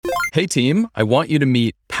Hey team, I want you to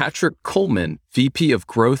meet Patrick Coleman, VP of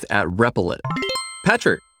Growth at Replit.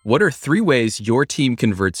 Patrick, what are 3 ways your team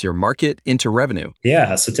converts your market into revenue?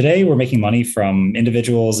 Yeah, so today we're making money from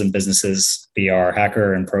individuals and businesses via our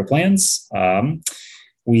hacker and pro plans.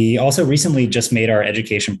 We also recently just made our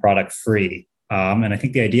education product free. And I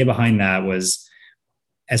think the idea behind that was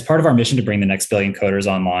as part of our mission to bring the next billion coders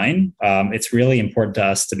online, it's really important to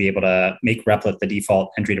us to be able to make Replit the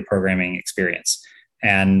default entry to programming experience.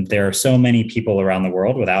 And there are so many people around the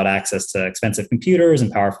world without access to expensive computers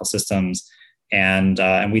and powerful systems. And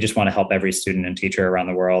we just want to help every student and teacher around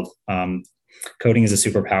the world. Coding is a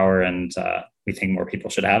superpower, and we think more people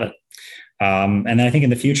should have it. And then I think in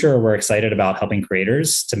the future, we're excited about helping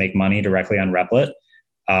creators to make money directly on Replit.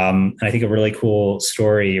 And I think a really cool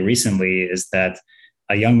story recently is that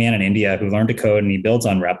a young man in India who learned to code and he builds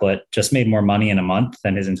on Replit just made more money in a month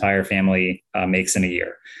than his entire family makes in a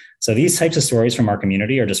year. So these types of stories from our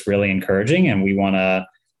community are just really encouraging, and we want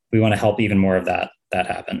to help even more of that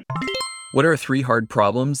happen. What are 3 hard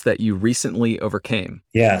problems that you recently overcame?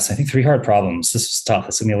 Yes, I think 3 hard problems. This was tough.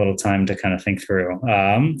 This took me a little time to kind of think through.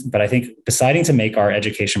 But I think deciding to make our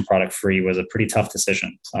education product free was a pretty tough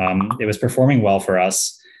decision. It was performing well for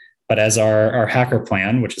us, but as our hacker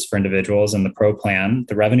plan, which is for individuals, and the pro plan,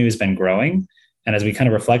 the revenue has been growing. And as we kind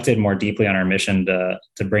of reflected more deeply on our mission to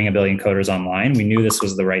bring a billion coders online, we knew this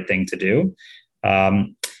was the right thing to do.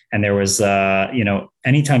 And there was,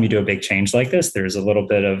 anytime you do a big change like this, there's a little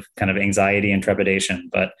bit of kind of anxiety and trepidation.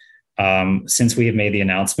 But since we have made the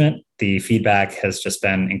announcement, the feedback has just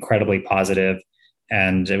been incredibly positive.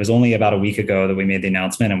 And it was only about a week ago that we made the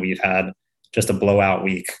announcement, and we've had just a blowout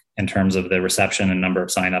week in terms of the reception and number of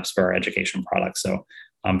signups for our education product. So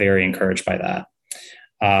I'm very encouraged by that.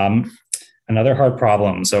 Another hard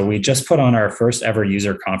problem. So we just put on our first ever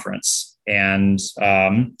user conference, and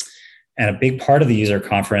a big part of the user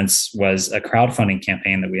conference was a crowdfunding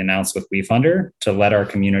campaign that we announced with WeFunder to let our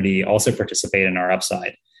community also participate in our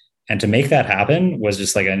upside. And to make that happen was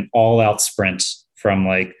just like an all-out sprint from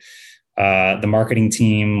the marketing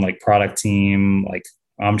team, like product team, like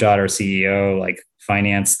Amjad, our CEO, like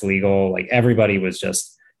finance, legal, like everybody was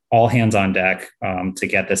just all hands on deck to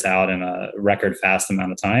get this out in a record fast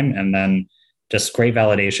amount of time. And then just great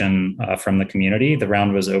validation from the community. The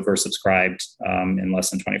round was oversubscribed in less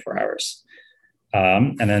than 24 hours.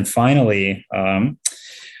 And then finally, I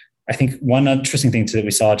think one interesting thing that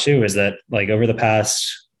we saw too is that like over the past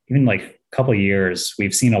even like couple of years,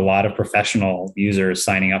 we've seen a lot of professional users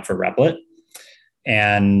signing up for Replit.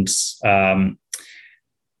 And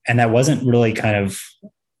that wasn't really kind of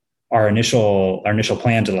our initial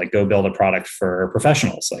plan to like go build a product for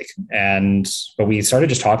professionals. But we started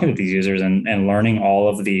just talking to these users and learning all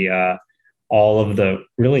of the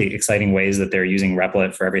really exciting ways that they're using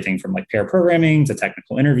Replit for everything from like pair programming to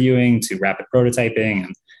technical interviewing to rapid prototyping.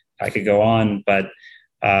 And I could go on, but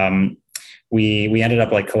we ended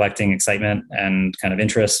up like collecting excitement and kind of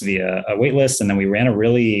interest via a wait list. And then we ran a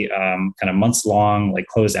really kind of months long like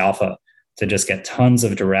closed alpha to just get tons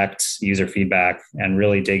of direct user feedback and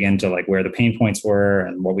really dig into like where the pain points were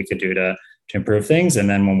and what we could do to improve things. And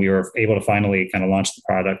then when we were able to finally kind of launch the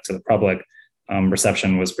product to the public,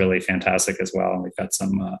 reception was really fantastic as well. And we've got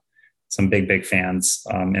some big fans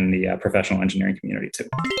in the professional engineering community too.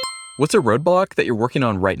 What's a roadblock that you're working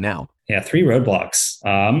on right now? Yeah, 3 roadblocks.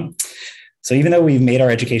 So even though we've made our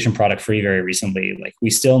education product free very recently, like we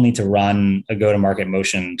still need to run a go-to-market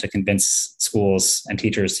motion to convince schools and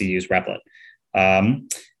teachers to use Replit.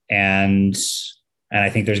 And I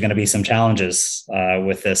think there's going to be some challenges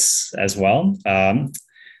with this as well. I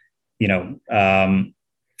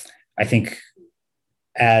think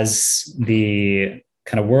as the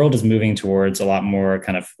kind of world is moving towards a lot more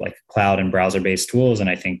kind of like cloud and browser-based tools, and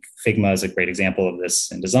I think Figma is a great example of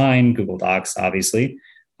this in design, Google Docs, obviously.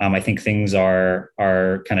 I think things are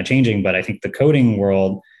kind of changing, but I think the coding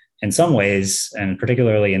world in some ways, and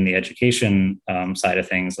particularly in the education side of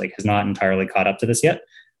things, like has not entirely caught up to this yet.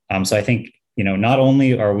 So I think, not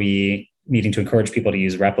only are we needing to encourage people to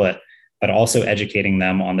use Replit, but also educating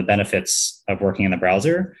them on the benefits of working in the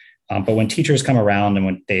browser. But when teachers come around and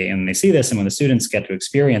when they see this, and when the students get to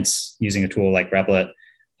experience using a tool like Replit,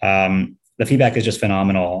 the feedback is just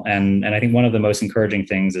phenomenal. And I think one of the most encouraging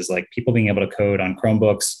things is like people being able to code on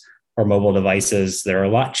Chromebooks or mobile devices that are a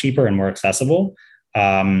lot cheaper and more accessible.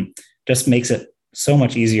 Just makes it so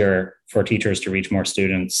much easier for teachers to reach more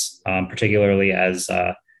students, particularly as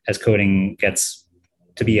coding gets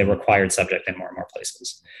to be a required subject in more and more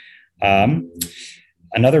places.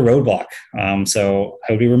 Another roadblock. So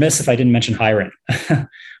I would be remiss if I didn't mention hiring.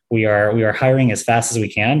 We are hiring as fast as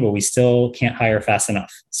we can, but we still can't hire fast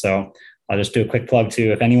enough. So I'll just do a quick plug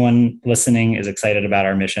too. If anyone listening is excited about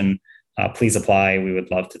our mission, please apply. We would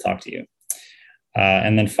love to talk to you.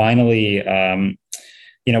 And then finally,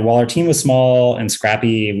 while our team was small and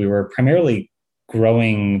scrappy, we were primarily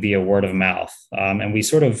growing via word of mouth. And we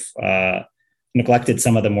sort of neglected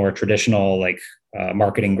some of the more traditional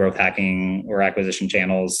marketing, growth hacking, or acquisition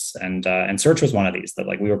channels. And search was one of these that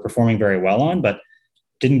we were performing very well on, but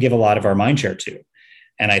didn't give a lot of our mind share to.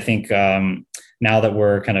 And I think now that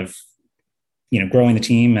we're kind of growing the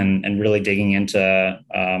team and really digging into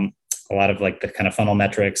a lot of the kind of funnel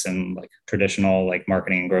metrics and traditional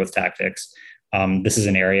marketing and growth tactics, this is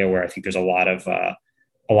an area where I think there's a lot of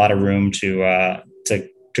room to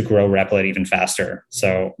grow Replit even faster.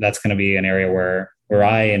 So that's going to be an area where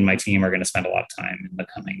I and my team are going to spend a lot of time in the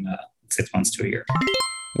coming 6 months to a year.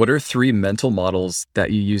 What are 3 mental models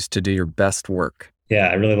that you use to do your best work? Yeah,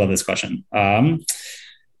 I really love this question.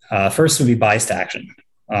 First would be bias to action.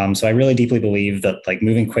 So I really deeply believe that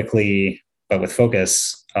moving quickly but with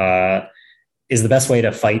focus is the best way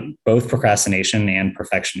to fight both procrastination and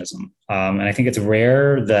perfectionism. And I think it's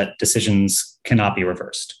rare that decisions cannot be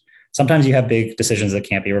reversed. Sometimes you have big decisions that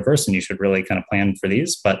can't be reversed, and you should really kind of plan for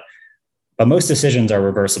these. But most decisions are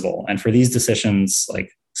reversible, and for these decisions,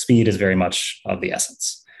 speed is very much of the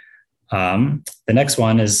essence. The next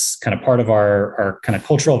one is kind of part of our kind of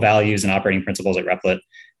cultural values and operating principles at Replit,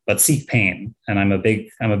 but seek pain. And I'm a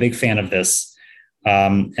big fan of this.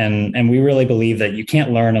 And we really believe that you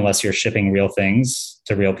can't learn unless you're shipping real things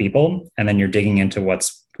to real people, and then you're digging into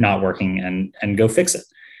what's not working and go fix it.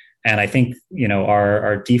 And I think,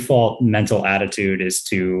 our default mental attitude is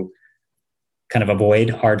to kind of avoid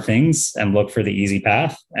hard things and look for the easy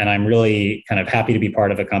path. And I'm really kind of happy to be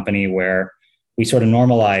part of a company where we sort of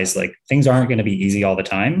normalize things aren't going to be easy all the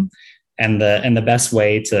time. And the best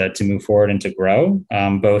way to move forward and to grow,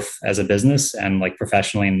 both as a business and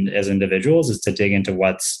professionally and as individuals, is to dig into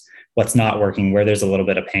what's not working, where there's a little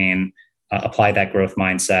bit of pain, apply that growth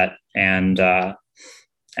mindset, and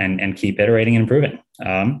keep iterating and improving.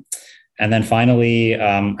 And then finally,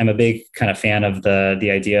 I'm a big kind of fan of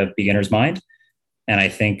the idea of beginner's mind. And I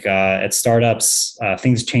think at startups,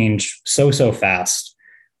 things change so fast.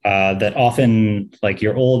 That often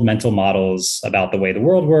your old mental models about the way the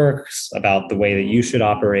world works, about the way that you should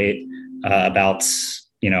operate, about,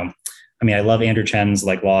 I love Andrew Chen's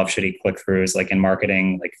law of shitty click-throughs, in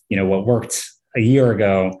marketing, what worked a year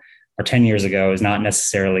ago or 10 years ago is not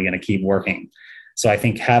necessarily going to keep working. So I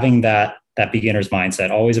think having that beginner's mindset,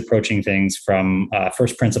 always approaching things from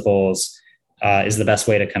first principles, is the best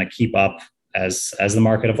way to kind of keep up as the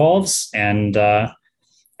market evolves. And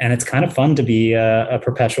it's kind of fun to be a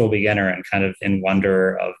perpetual beginner and kind of in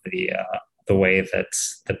wonder of the way that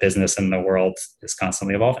the business and the world is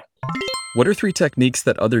constantly evolving. What are 3 techniques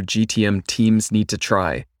that other GTM teams need to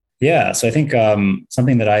try? Yeah, so I think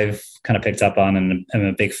something that I've kind of picked up on and I'm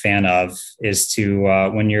a big fan of is to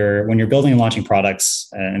when you're building and launching products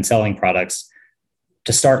and selling products,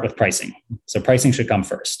 to start with pricing. So pricing should come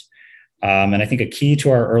first. And I think a key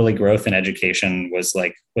to our early growth in education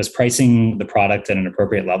was pricing the product at an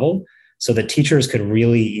appropriate level so that teachers could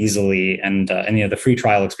really easily, and the free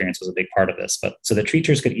trial experience was a big part of this, but so that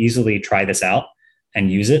teachers could easily try this out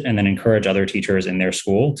and use it and then encourage other teachers in their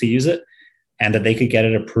school to use it, and that they could get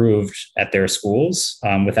it approved at their schools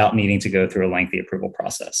without needing to go through a lengthy approval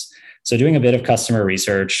process. So doing a bit of customer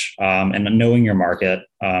research and knowing your market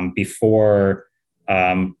before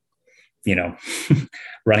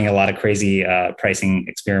running a lot of crazy pricing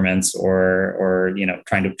experiments or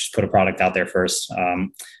trying to just put a product out there first,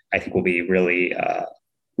 I think will be really,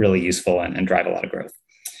 really useful and drive a lot of growth.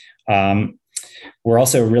 We're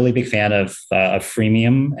also a really big fan of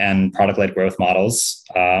freemium and product-led growth models.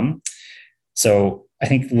 So I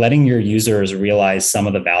think letting your users realize some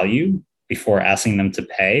of the value before asking them to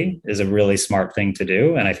pay is a really smart thing to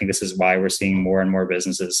do. And I think this is why we're seeing more and more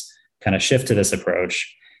businesses kind of shift to this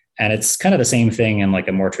approach. And it's kind of the same thing in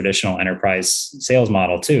a more traditional enterprise sales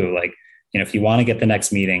model too. If you want to get the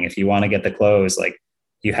next meeting, if you want to get the close,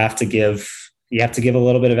 you have to give a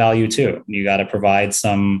little bit of value too. You got to provide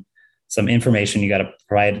some information. You got to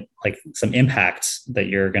provide some impact that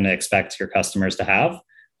you're going to expect your customers to have,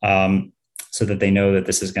 so that they know that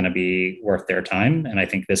this is going to be worth their time. And I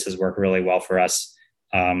think this has worked really well for us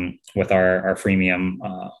with our freemium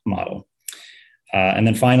model. And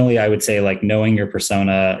then finally, I would say knowing your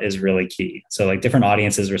persona is really key. So different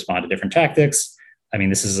audiences respond to different tactics.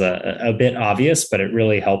 This is a bit obvious, but it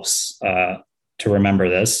really helps to remember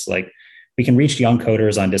this. We can reach young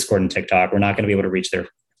coders on Discord and TikTok. We're not going to be able to reach their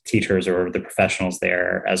teachers or the professionals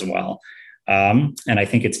there as well. And I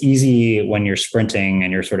think it's easy when you're sprinting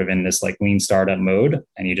and you're sort of in this lean startup mode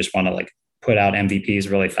and you just want to put out MVPs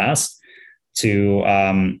really fast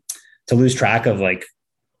to lose track of like,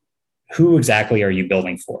 who exactly are you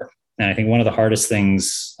building for? And I think one of the hardest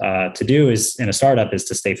things to do is in a startup is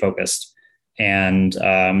to stay focused and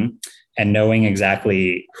knowing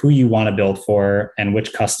exactly who you want to build for and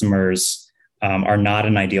which customers are not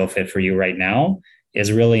an ideal fit for you right now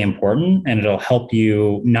is really important. And it'll help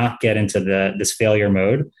you not get into this failure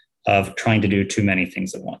mode of trying to do too many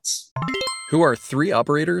things at once. Who are 3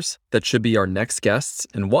 operators that should be our next guests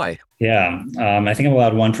and why? Yeah, I think I'm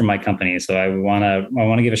allowed one from my company. So I want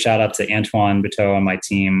to give a shout out to Antoine Bateau on my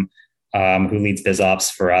team, who leads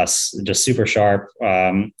BizOps for us. Just super sharp.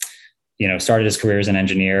 Started his career as an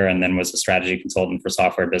engineer and then was a strategy consultant for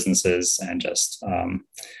software businesses and just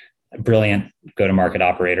a brilliant go-to-market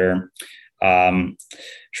operator.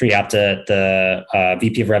 Sri Apta, the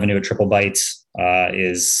VP of revenue at TripleByte,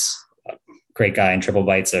 is a great guy, and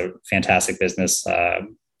TripleByte's a fantastic business.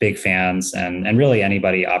 Big fans, and really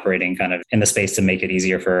anybody operating kind of in the space to make it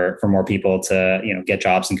easier for more people to get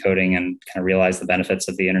jobs in coding and kind of realize the benefits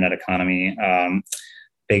of the internet economy.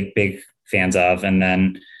 Big fans of. And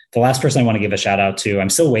then the last person I want to give a shout out to, I'm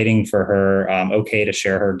still waiting for her okay to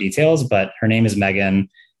share her details, but her name is Megan,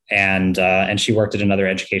 and she worked at another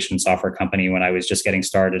education software company when I was just getting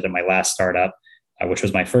started at my last startup, which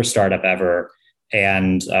was my first startup ever.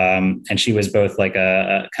 And she was both like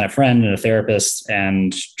a kind of friend and a therapist,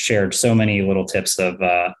 and shared so many little tips of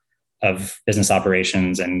business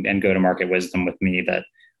operations and go-to-market wisdom with me that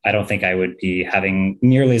I don't think I would be having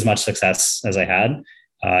nearly as much success as I had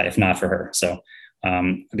if not for her. So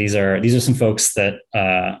these are some folks that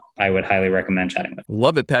I would highly recommend chatting with.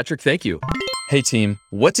 Love it, Patrick. Thank you. Hey team,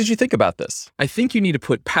 what did you think about this? I think you need to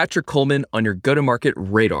put Patrick Coleman on your go-to-market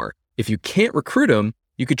radar. If you can't recruit him,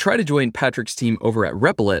 you could try to join Patrick's team over at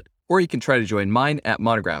Replit, or you can try to join mine at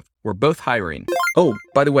Monograph. We're both hiring. Oh,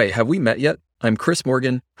 by the way, have we met yet? I'm Chris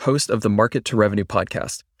Morgan, host of the Market to Revenue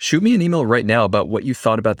podcast. Shoot me an email right now about what you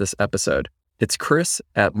thought about this episode. It's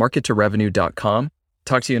chris@markettorevenue.com.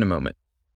 Talk to you in a moment.